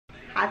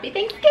Happy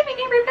Thanksgiving,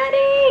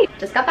 everybody!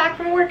 Just got back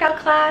from a workout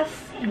class,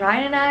 and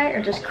Ryan and I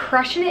are just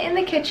crushing it in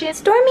the kitchen.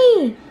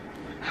 Stormy!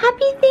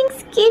 Happy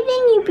Thanksgiving,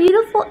 you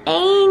beautiful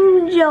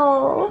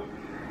angel!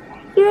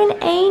 You're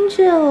an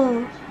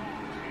angel!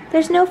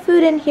 There's no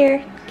food in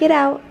here. Get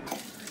out.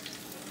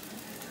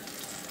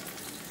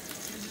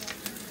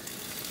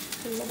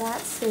 Look at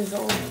that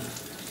sizzle.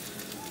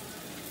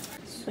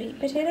 Sweet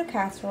potato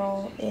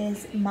casserole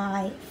is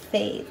my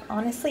fave.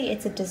 Honestly,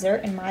 it's a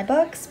dessert in my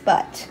books,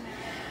 but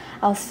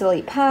I'll still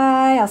eat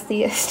pie, I'll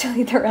still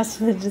eat the rest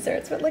of the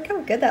desserts, but look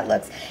how good that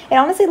looks. It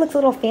honestly looks a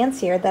little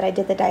fancier that I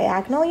did the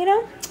diagonal, you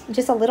know?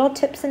 Just a little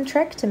tips and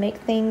trick to make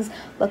things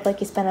look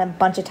like you spent a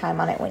bunch of time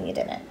on it when you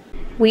didn't.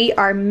 We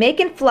are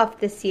making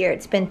fluff this year.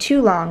 It's been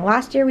too long.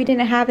 Last year we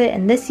didn't have it,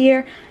 and this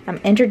year I'm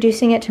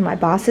introducing it to my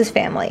boss's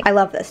family. I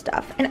love this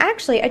stuff. And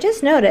actually, I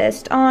just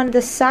noticed on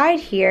the side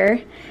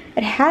here,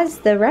 it has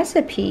the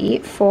recipe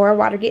for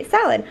Watergate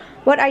salad.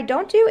 What I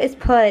don't do is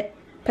put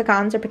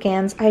pecans or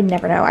pecans, I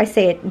never know. I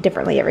say it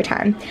differently every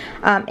time.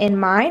 In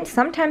mine,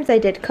 sometimes I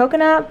did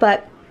coconut,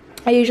 but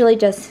I usually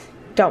just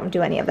don't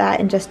do any of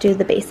that and just do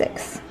the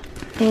basics.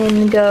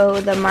 In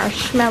go the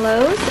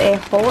marshmallows, a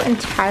whole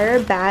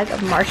entire bag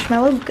of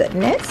marshmallow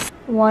goodness.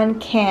 1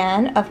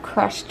 can of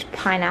crushed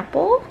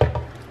pineapple.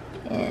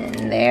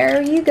 And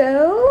there you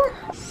go.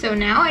 So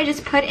now I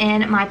just put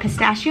in my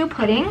pistachio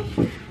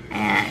pudding,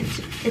 and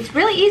it's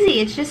really easy.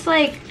 It's just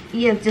like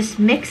you just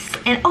mix,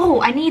 and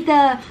oh, I need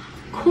the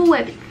Cool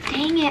Whip.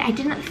 Dang it, I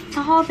didn't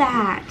saw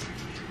that.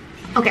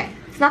 Okay,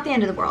 it's not the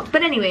end of the world.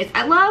 But anyways,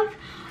 I love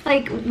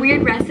like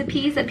weird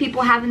recipes that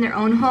people have in their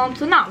own home.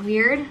 So not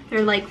weird,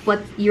 they're like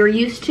what you're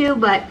used to,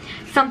 but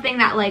something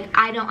that like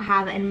I don't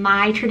have in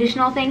my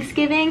traditional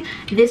Thanksgiving,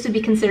 this would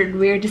be considered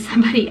weird to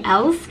somebody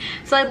else.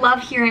 So I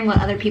love hearing what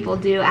other people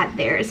do at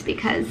theirs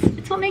because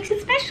it's what makes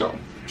it special.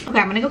 Okay,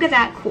 I'm gonna go get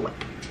that Cool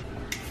Whip.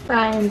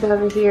 Ryan's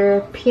over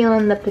here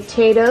peeling the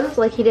potatoes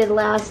like he did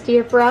last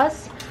year for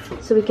us,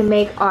 so we can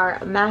make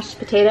our mashed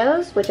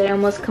potatoes, which I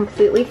almost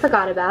completely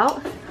forgot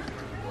about.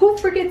 Who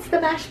forgets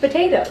the mashed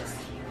potatoes?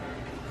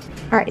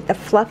 Alright, the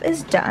fluff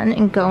is done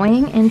and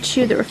going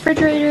into the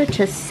refrigerator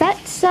to set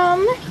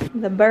some.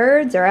 The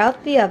birds are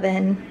out the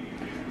oven.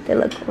 They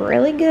look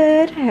really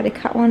good. I had to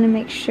cut one to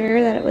make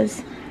sure that it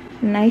was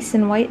nice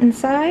and white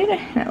inside,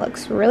 and it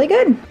looks really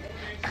good.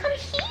 Come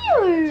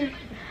here!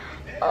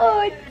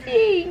 Oh,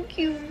 thank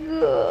you,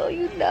 girl.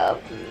 You love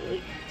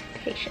me.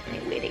 Patiently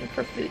waiting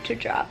for food to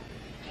drop.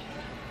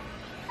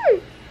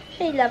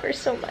 I love her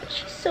so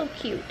much. She's so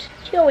cute.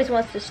 She always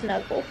wants to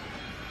snuggle.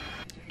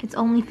 It's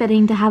only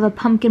fitting to have a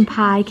pumpkin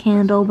pie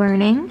candle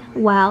burning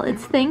while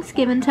it's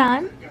Thanksgiving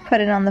time.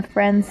 Put it on the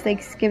Friends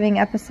Thanksgiving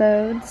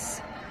episodes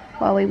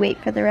while we wait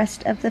for the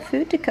rest of the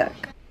food to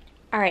cook.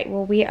 Alright,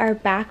 well, we are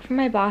back from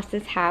my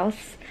boss's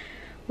house.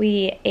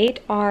 We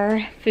ate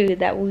our food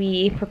that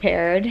we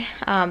prepared,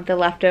 the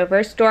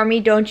leftovers.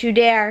 Stormy, don't you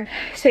dare.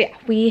 So yeah,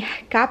 we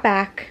got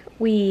back,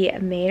 we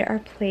made our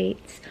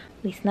plates,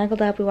 we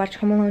snuggled up, we watched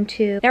Home Alone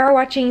 2. Now we're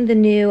watching the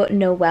new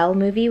Noelle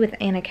movie with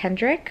Anna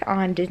Kendrick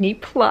on Disney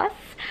Plus.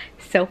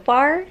 So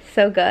far,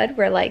 so good.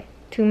 We're like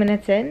 2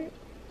 minutes in.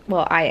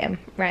 Well, I am.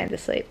 Ryan's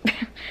asleep.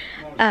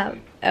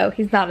 Oh,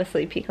 he's not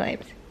asleep, he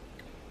claims.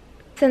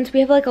 Since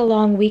we have like a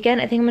long weekend,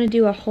 I think I'm going to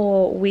do a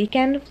whole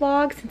weekend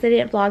vlog since I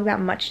didn't vlog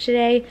that much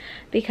today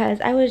because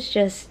I was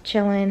just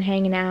chilling,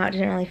 hanging out.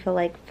 Didn't really feel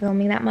like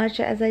filming that much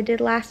as I did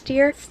last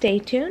year. Stay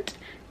tuned.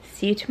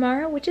 See you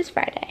tomorrow, which is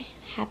Friday.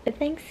 Happy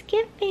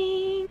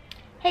Thanksgiving.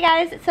 Hey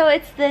guys, so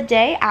it's the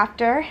day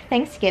after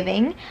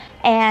Thanksgiving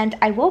and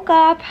I woke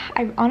up.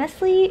 I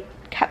honestly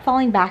kept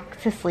falling back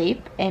to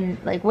sleep and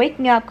like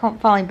waking up,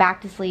 falling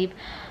back to sleep.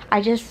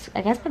 I guess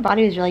my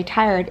body was really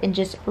tired and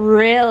just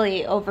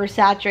really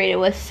oversaturated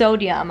with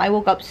sodium. I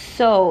woke up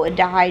so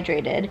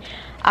dehydrated.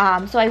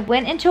 So I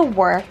went into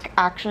work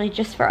actually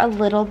just for a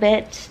little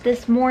bit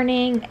this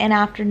morning and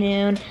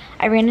afternoon.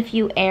 I ran a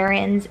few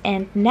errands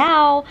and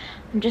now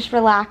I'm just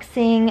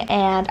relaxing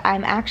and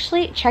I'm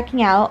actually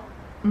checking out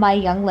my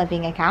Young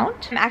Living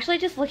account. I'm actually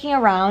just looking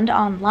around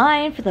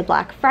online for the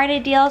Black Friday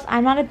deals.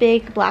 I'm not a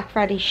big Black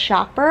Friday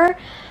shopper.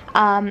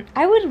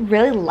 I would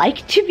really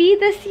like to be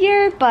this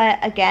year, but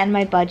again,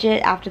 my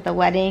budget after the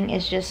wedding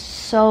is just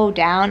so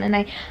down, and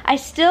I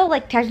still,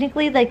 like,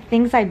 technically, like,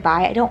 things I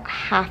buy, I don't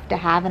have to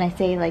have, and I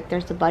say, like,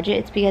 there's a budget,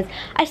 it's because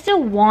I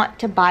still want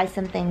to buy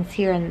some things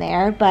here and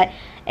there, but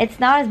it's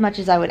not as much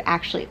as I would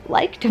actually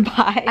like to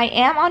buy. I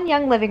am on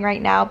Young Living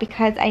right now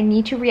because I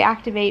need to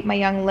reactivate my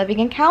Young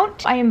Living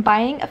account. I am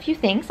buying a few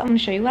things. I'm gonna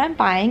show you what I'm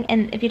buying,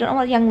 and if you don't know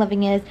what Young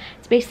Living is,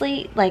 it's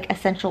basically like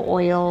essential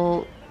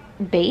oil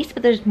base,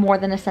 but there's more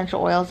than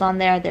essential oils on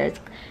there. There's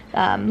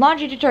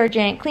laundry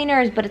detergent,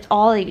 cleaners, but it's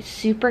all like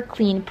super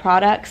clean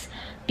products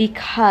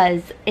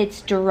because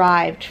it's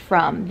derived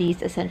from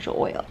these essential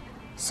oils.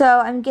 So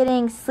I'm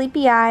getting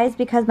sleepy eyes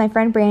because my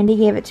friend Brandy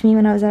gave it to me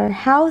when I was at her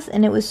house,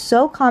 and it was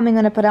so calming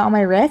when I put it on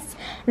my wrist.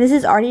 And this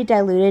is already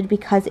diluted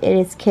because it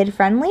is kid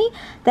friendly.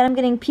 Then I'm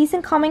getting Peace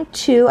and Calming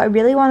 2. I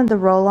really wanted the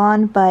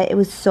roll-on, but it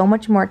was so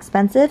much more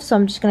expensive, so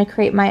I'm just going to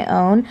create my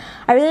own.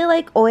 I really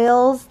like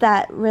oils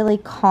that really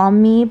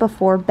calm me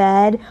before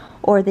bed,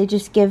 or they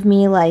just give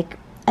me like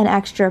an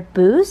extra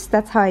boost.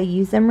 That's how I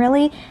use them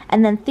really.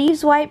 And then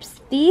Thieves Wipes.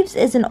 Thieves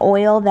is an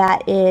oil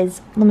that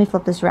is, let me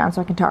flip this around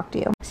so I can talk to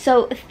you.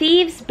 So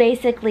Thieves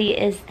basically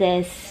is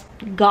this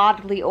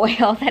godly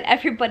oil that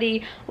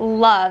everybody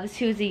loves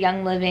who's a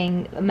Young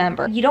Living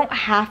member. You don't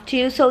have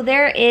to. So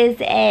there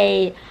is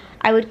a,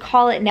 I would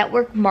call it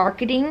network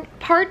marketing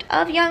part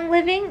of Young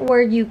Living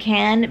where you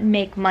can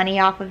make money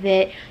off of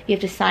it. You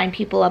have to sign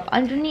people up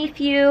underneath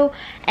you,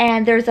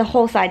 and there's a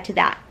whole side to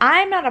that.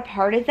 I'm not a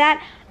part of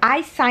that.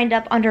 I signed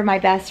up under my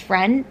best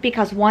friend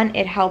because 1,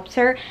 it helps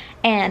her,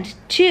 and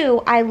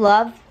 2, I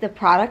love the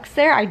products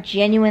there. I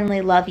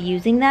genuinely love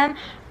using them,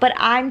 but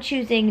I'm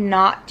choosing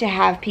not to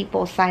have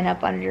people sign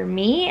up under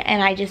me,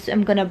 and I just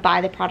am gonna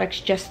buy the products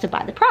just to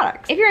buy the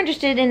products. If you're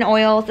interested in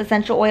oils,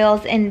 essential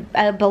oils, and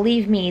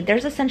believe me,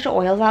 there's essential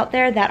oils out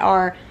there that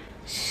are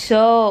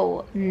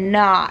so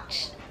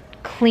not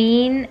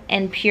clean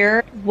and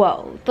pure.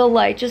 Whoa, the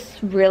light just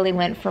really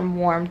went from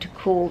warm to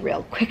cool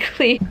real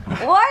quickly.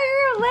 Why are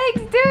your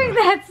legs doing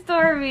that,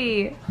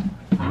 Stormy?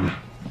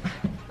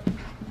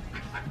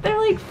 They're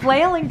like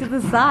flailing to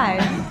the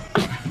side.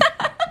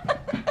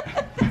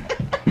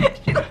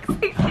 She looks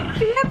like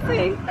she's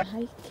dancing.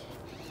 Hike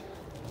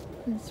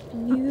on this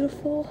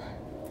beautiful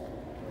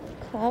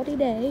cloudy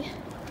day.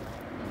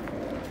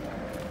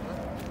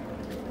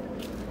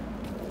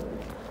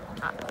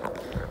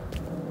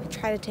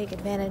 Try to take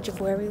advantage of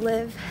where we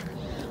live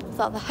with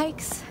all the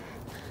hikes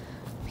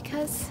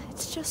because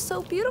it's just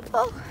so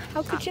beautiful.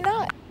 How could you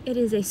not? It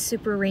is a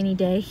super rainy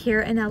day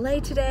here in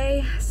LA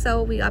today,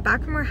 so we got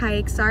back from our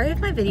hike. Sorry if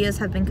my videos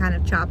have been kind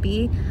of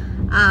choppy.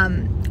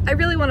 I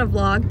really want to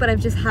vlog, but I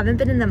just haven't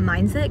been in the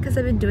mindset because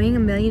I've been doing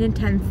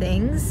 1,010,000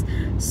 things.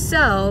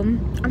 So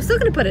I'm still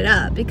gonna put it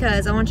up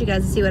because I want you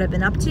guys to see what I've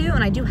been up to,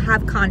 and I do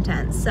have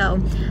content. So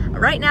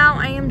right now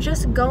I am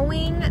just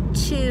going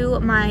to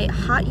my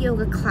hot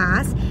yoga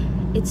class.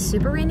 It's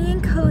super rainy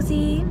and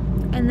cozy,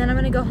 and then I'm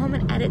gonna go home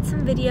and edit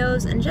some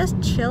videos and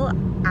just chill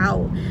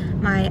out.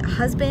 My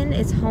husband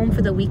is home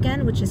for the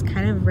weekend, which is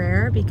kind of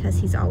rare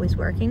because he's always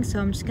working, so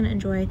I'm just gonna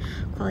enjoy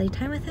quality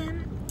time with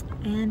him.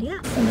 And yeah,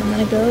 and I'm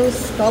gonna go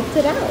sculpt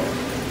it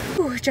out.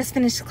 Ooh, just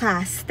finished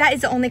class. That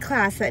is the only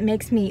class that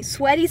makes me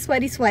sweaty,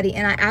 sweaty, sweaty,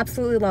 and I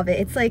absolutely love it.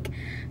 It's like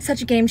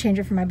such a game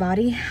changer for my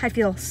body. I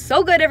feel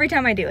so good every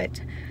time I do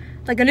it.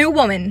 Like a new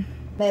woman.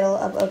 Middle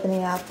of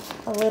opening up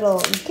a little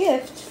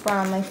gift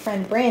from my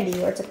friend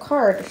Brandy, or it's a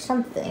card or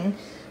something.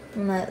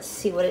 Let's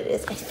see what it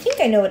is. I think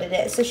I know what it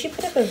is. So she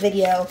put up a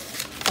video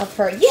of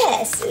her.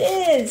 Yes,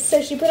 it is.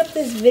 So she put up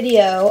this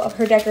video of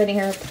her decorating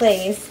her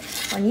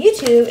place on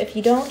YouTube. If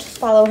you don't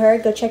follow her,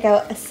 go check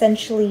out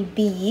Essentially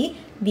Bee,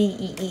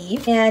 B-E-E.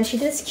 And she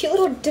did this cute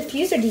little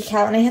diffuser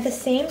decal, and I have the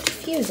same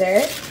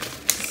diffuser.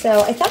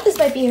 So I thought this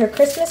might be her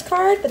Christmas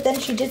card, but then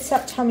she did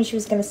tell me she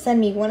was going to send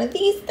me one of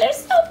these. They're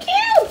so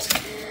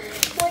cute!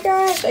 Oh my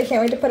gosh, I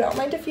can't wait to put it on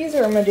my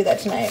diffuser. I'm gonna do that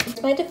tonight.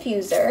 It's my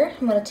diffuser.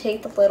 I'm gonna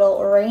take the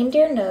little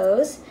reindeer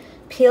nose,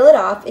 peel it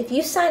off. If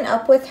you sign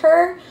up with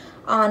her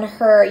on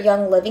her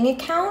Young Living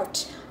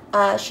account,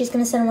 she's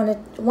gonna send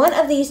one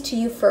of these to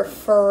you for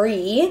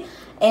free.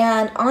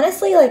 And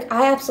honestly, like,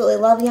 I absolutely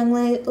love Young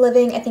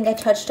Living. I think I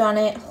touched on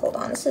it. Hold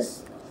on,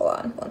 hold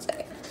on one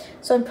second.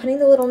 So I'm putting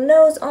the little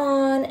nose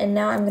on, and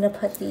now I'm gonna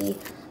put the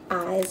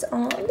eyes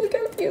on. Look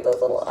how cute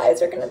those little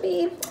eyes are gonna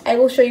be. I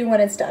will show you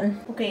when it's done.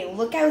 Okay,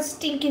 look how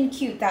stinking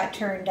cute that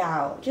turned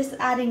out. Just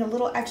adding a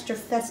little extra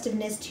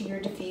festiveness to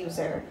your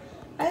diffuser.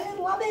 I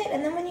love it.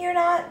 And then when you're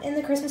not in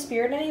the Christmas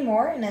spirit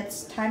anymore and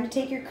it's time to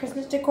take your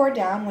Christmas decor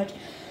down, which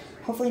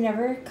hopefully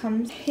never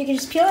comes, you can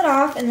just peel it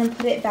off and then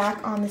put it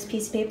back on this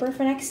piece of paper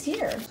for next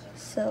year.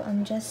 So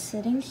I'm just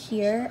sitting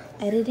here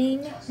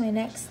editing my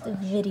next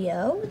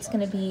video. It's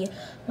gonna be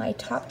my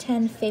top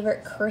 10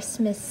 favorite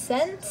Christmas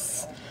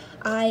scents.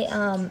 I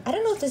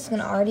don't know if this is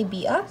gonna already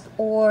be up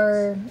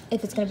or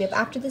if it's gonna be up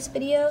after this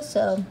video,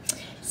 so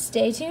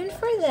stay tuned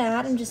for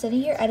that. I'm just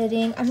sitting here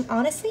editing. I'm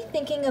honestly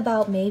thinking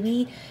about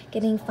maybe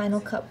getting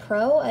Final Cut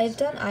Pro. I've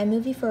done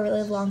iMovie for a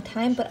really long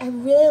time, but I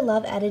really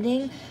love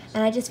editing,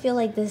 and I just feel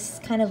like this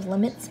kind of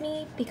limits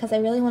me because I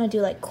really want to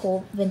do like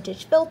cool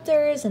vintage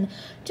filters and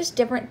just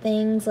different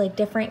things, like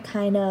different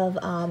kind of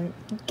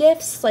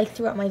GIFs like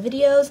throughout my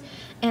videos,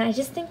 and I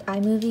just think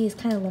iMovie is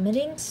kind of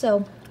limiting,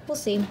 so we'll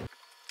see.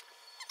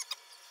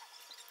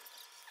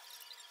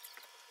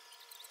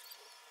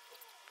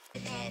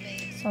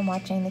 So I'm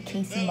watching the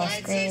Casey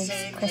Musgraves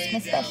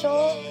Christmas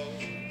special,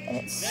 and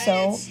it's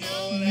so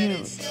cute.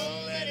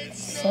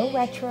 It's so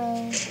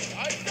retro.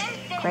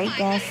 Great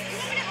guests.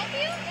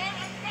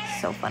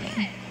 So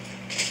funny.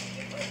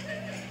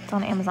 It's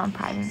on Amazon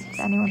Prime if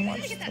anyone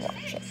wants to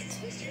watch it.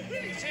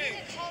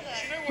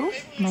 Ooh,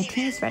 my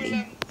tea is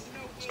ready.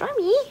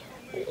 Stormy,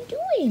 what are you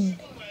doing?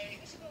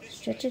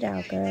 Stretch it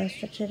out, girl.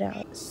 Stretch it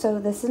out. So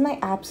this is my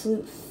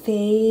absolute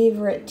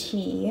favorite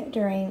tea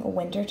during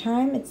winter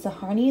time. It's the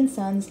Harney &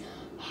 Sons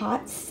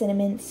Hot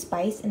Cinnamon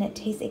Spice, and it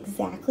tastes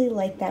exactly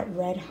like that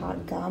Red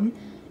Hot gum.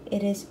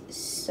 It is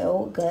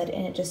so good,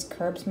 and it just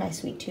curbs my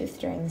sweet tooth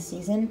during the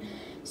season.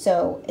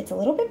 So it's a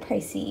little bit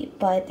pricey,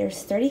 but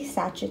there's 30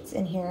 sachets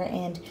in here,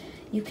 and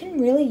you can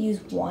really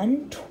use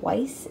one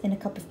twice in a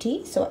cup of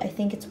tea, so I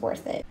think it's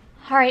worth it.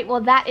 All right,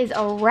 well, that is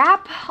a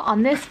wrap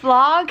on this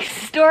vlog.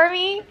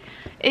 Stormy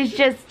is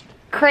just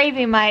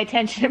craving my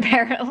attention,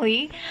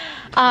 apparently.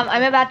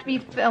 I'm about to be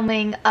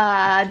filming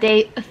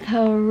day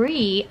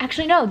 3.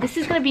 Actually, no, this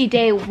is gonna be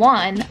day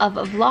 1 of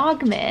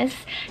Vlogmas.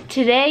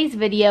 Today's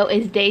video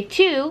is day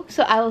 2,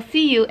 so I will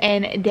see you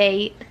in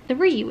day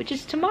 3, which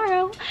is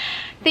tomorrow.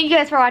 Thank you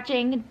guys for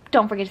watching.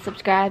 Don't forget to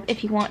subscribe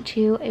if you want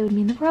to. It would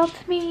mean the world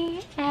to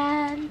me.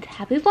 And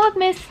happy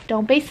Vlogmas.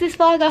 Don't base this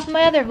vlog off of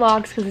my other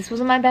vlogs because this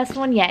wasn't my best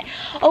one yet.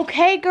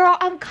 Okay, girl,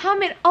 I'm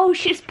coming. Oh,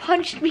 she just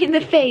punched me in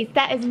the face.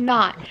 That is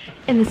not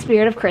in the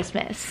spirit of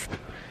Christmas.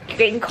 You're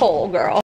getting cold, girl.